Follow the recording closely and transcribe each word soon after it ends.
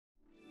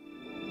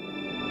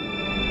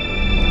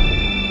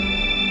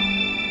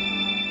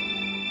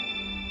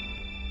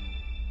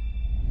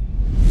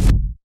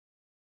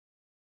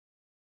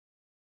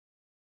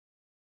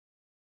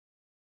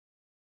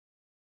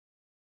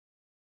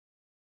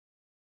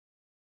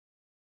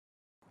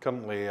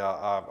Currently,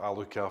 I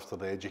look after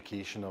the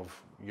education of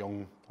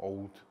young,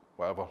 old,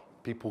 whatever,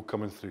 people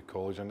coming through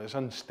college, and it's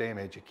in STEM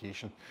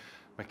education,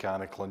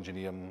 mechanical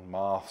engineering,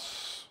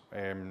 maths,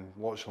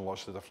 lots and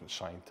lots of different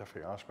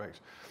scientific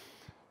aspects.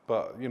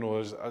 But, you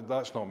know,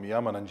 that's not me,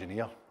 I'm an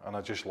engineer, and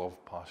I just love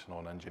passing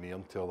on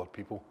engineering to other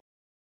people.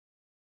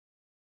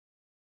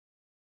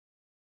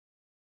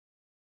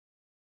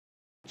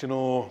 Do you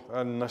know,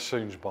 and this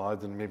sounds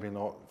bad and maybe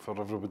not for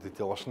everybody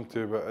to listen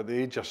to, but at the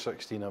age of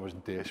 16 I was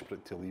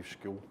desperate to leave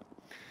school.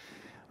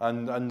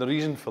 And the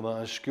reason for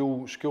that is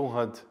school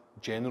had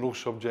general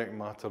subject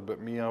matter, but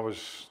me, I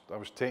was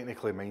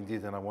technically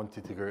minded and I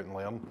wanted to go out and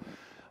learn.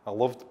 I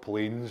loved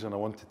planes and I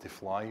wanted to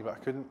fly, but I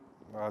couldn't.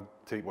 I had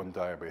type 1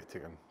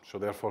 diabetic, and so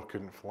therefore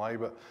couldn't fly.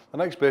 But the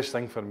next best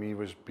thing for me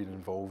was being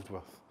involved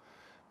with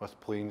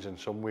planes in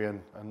some way,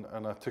 and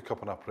I took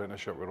up an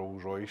apprenticeship with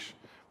Rolls-Royce,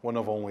 one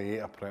of only 8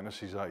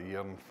 apprentices that year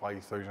and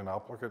 5,000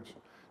 applicants,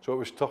 so it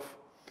was tough.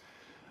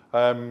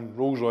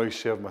 Rolls-Royce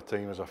served my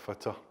time as a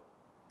fitter,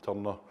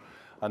 turner,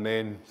 and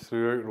then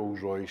throughout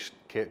Rolls-Royce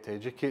kept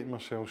educating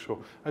myself,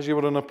 so as you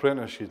were an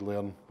apprentice you'd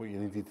learn what you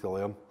needed to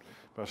learn,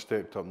 but I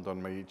stepped up and done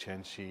my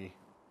HNC,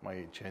 my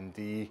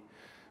HND,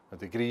 my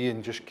degree,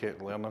 and just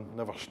kept learning,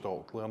 never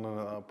stopped learning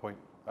at that point,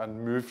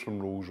 and moved from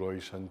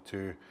Rolls-Royce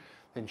into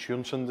the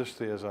insurance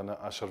industry as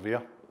a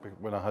surveyor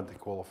when I had the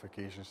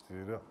qualifications to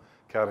do that,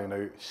 carrying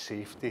out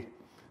safety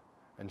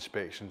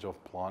inspections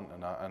of plant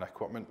and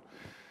equipment.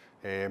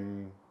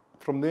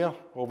 From there,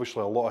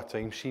 obviously a lot of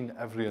time seen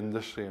every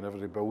industry and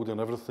every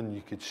building, everything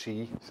you could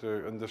see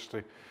throughout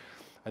industry,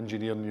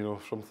 engineering, you know,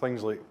 from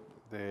things like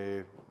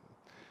the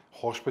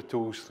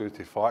hospitals through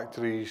to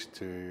factories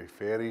to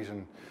ferries,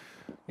 and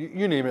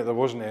you name it, there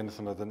wasn't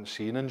anything I didn't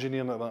see in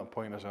engineering at that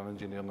point as an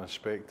engineering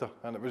inspector,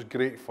 and it was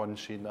great fun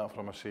seeing that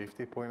from a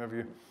safety point of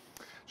view.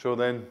 So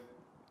then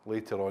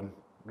later on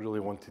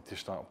really wanted to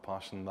start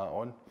passing that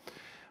on,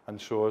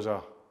 and so as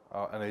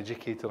an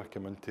educator I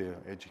came into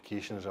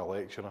education as a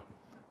lecturer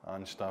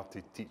and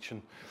started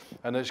teaching,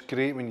 and it's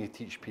great when you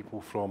teach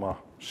people from a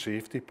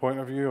safety point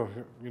of view,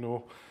 you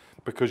know,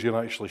 because you're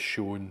actually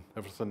showing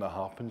everything that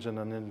happens in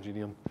an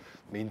engineering,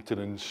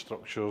 maintenance,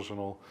 structures and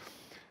all.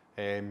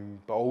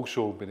 But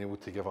also being able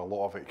to give a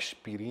lot of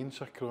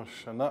experience across,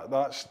 and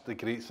that's the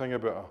great thing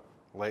about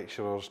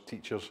lecturers,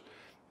 teachers,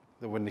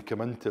 that when they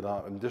come into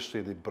that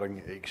industry they bring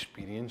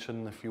experience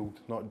in the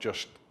field, not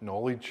just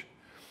knowledge.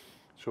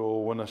 So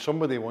when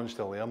somebody wants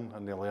to learn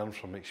and they learn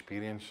from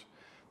experience,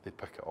 they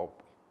pick it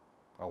up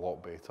a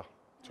lot better.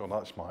 So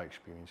that's my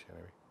experience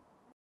anyway.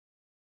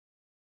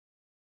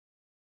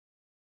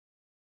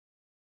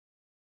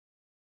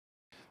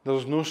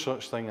 There's no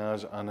such thing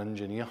as an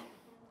engineer.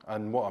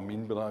 And what I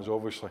mean by that is,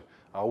 obviously,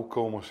 I'll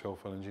call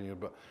myself an engineer,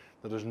 but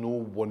there is no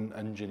one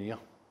engineer,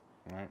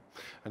 right?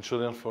 And so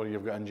therefore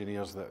you've got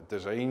engineers that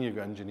design, you've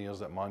got engineers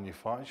that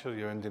manufacture,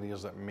 you've got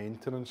engineers that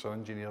maintenance, or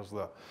engineers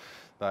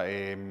that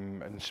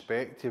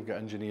inspect, you've got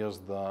engineers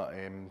that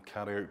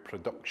carry out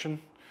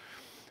production,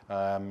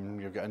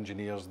 you've got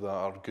engineers that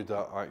are good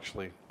at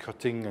actually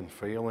cutting and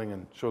filing,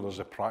 and so there's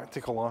the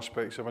practical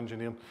aspects of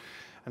engineering.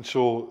 And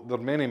so there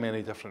are many,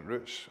 many different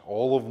routes.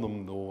 All of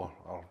them, though,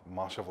 are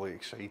massively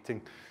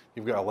exciting.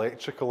 You've got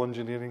electrical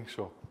engineering,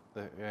 so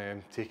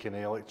taking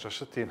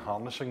electricity and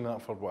harnessing that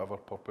for whatever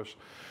purpose.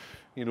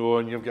 You know,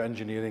 and you've got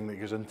engineering that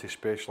goes into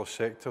specialist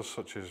sectors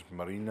such as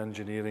marine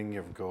engineering.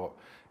 You've got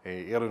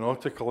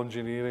aeronautical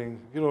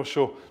engineering. You know,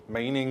 so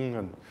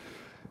mining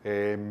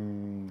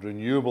and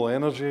renewable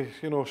energy.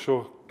 You know,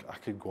 so I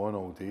could go on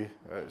all day.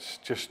 It's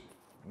just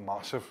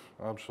massive,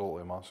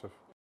 absolutely massive.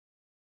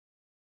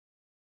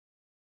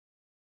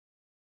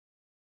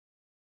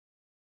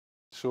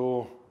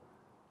 So,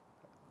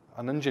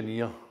 an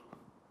engineer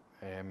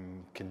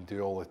can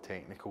do all the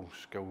technical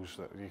skills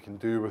that you can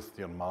do with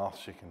your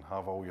maths, you can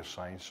have all your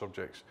science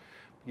subjects,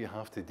 but you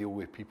have to deal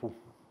with people.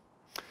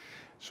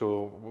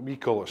 So, we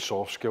call it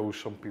soft skills,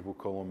 some people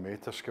call them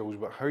meta skills,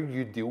 but how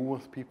you deal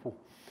with people,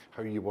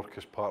 how you work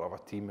as part of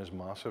a team is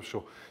massive.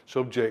 So,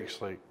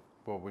 subjects like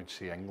what we'd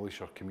say English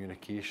or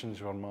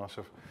communications are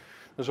massive.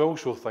 There's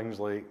also things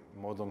like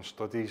modern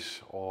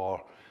studies,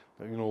 or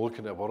you know,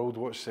 looking at the world,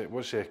 what's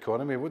the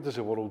economy, what does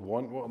the world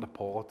want, what are the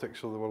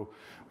politics of the world?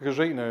 Because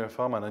right now, if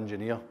I'm an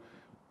engineer,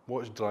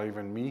 what's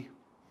driving me?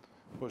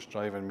 What's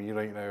driving me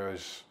right now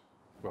is,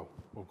 well,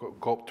 we've got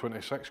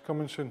COP26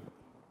 coming soon,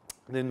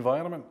 the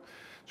environment.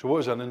 So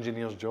what is an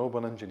engineer's job?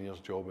 An engineer's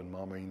job in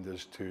my mind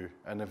is to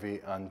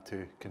innovate and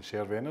to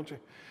conserve energy.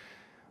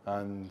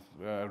 And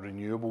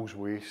renewables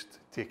waste,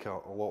 take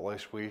a lot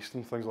less waste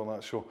and things like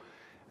that. So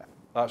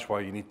that's why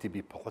you need to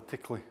be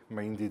politically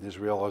minded as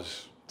well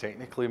as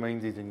technically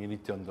minded, and you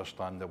need to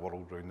understand the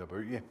world round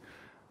about you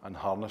and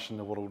harnessing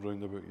the world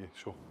round about you.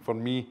 So for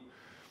me,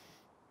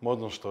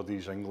 modern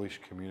studies, English,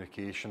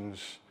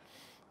 communications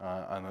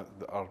and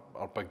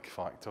are big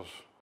factors.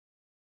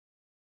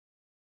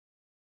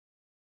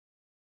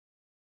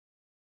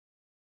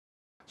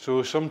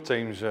 So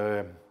sometimes,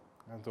 I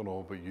don't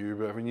know about you,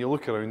 but when you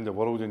look around the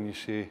world and you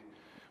say,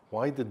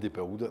 why did they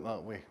build it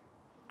that way?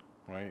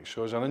 right?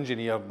 So as an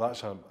engineer,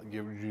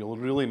 you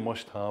really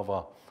must have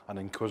an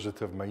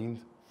inquisitive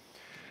mind.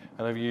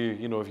 And if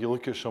you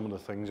look at some of the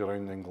things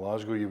around in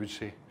Glasgow, you would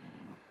say,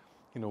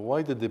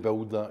 why did they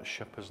build that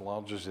ship as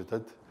large as they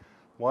did?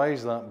 Why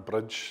is that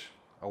bridge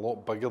a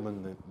lot bigger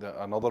than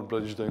another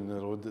bridge down the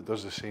road that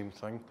does the same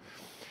thing?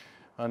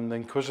 And the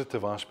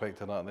inquisitive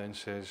aspect of that then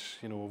says,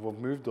 we've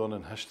moved on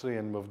in history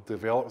and we've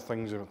developed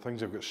things, and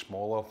things have got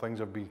smaller, things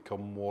have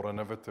become more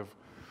innovative.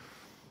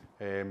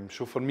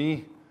 So for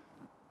me,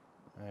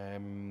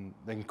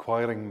 the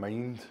inquiring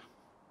mind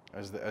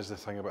is the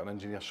thing about an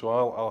engineer. So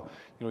I'll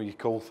you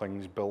call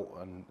things built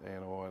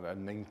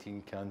in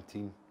 19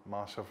 canteen,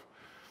 massive.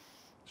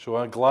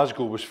 So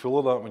Glasgow was full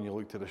of that when you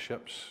looked at the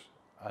ships.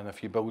 And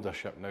if you build a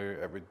ship now,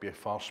 it would be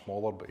far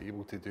smaller, but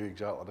able to do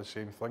exactly the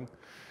same thing.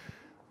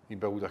 You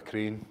build a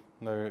crane,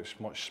 now it's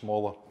much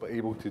smaller, but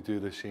able to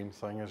do the same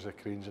thing as the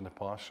cranes in the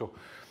past. So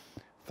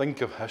think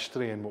of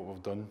history and what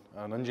we've done.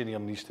 An engineer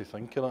needs to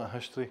think of that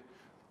history,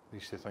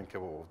 needs to think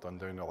of what we've done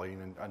down the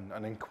line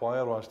and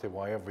inquire as to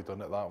why have we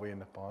done it that way in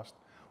the past?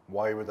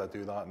 Why would I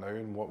do that now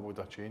and what would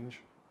I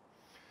change?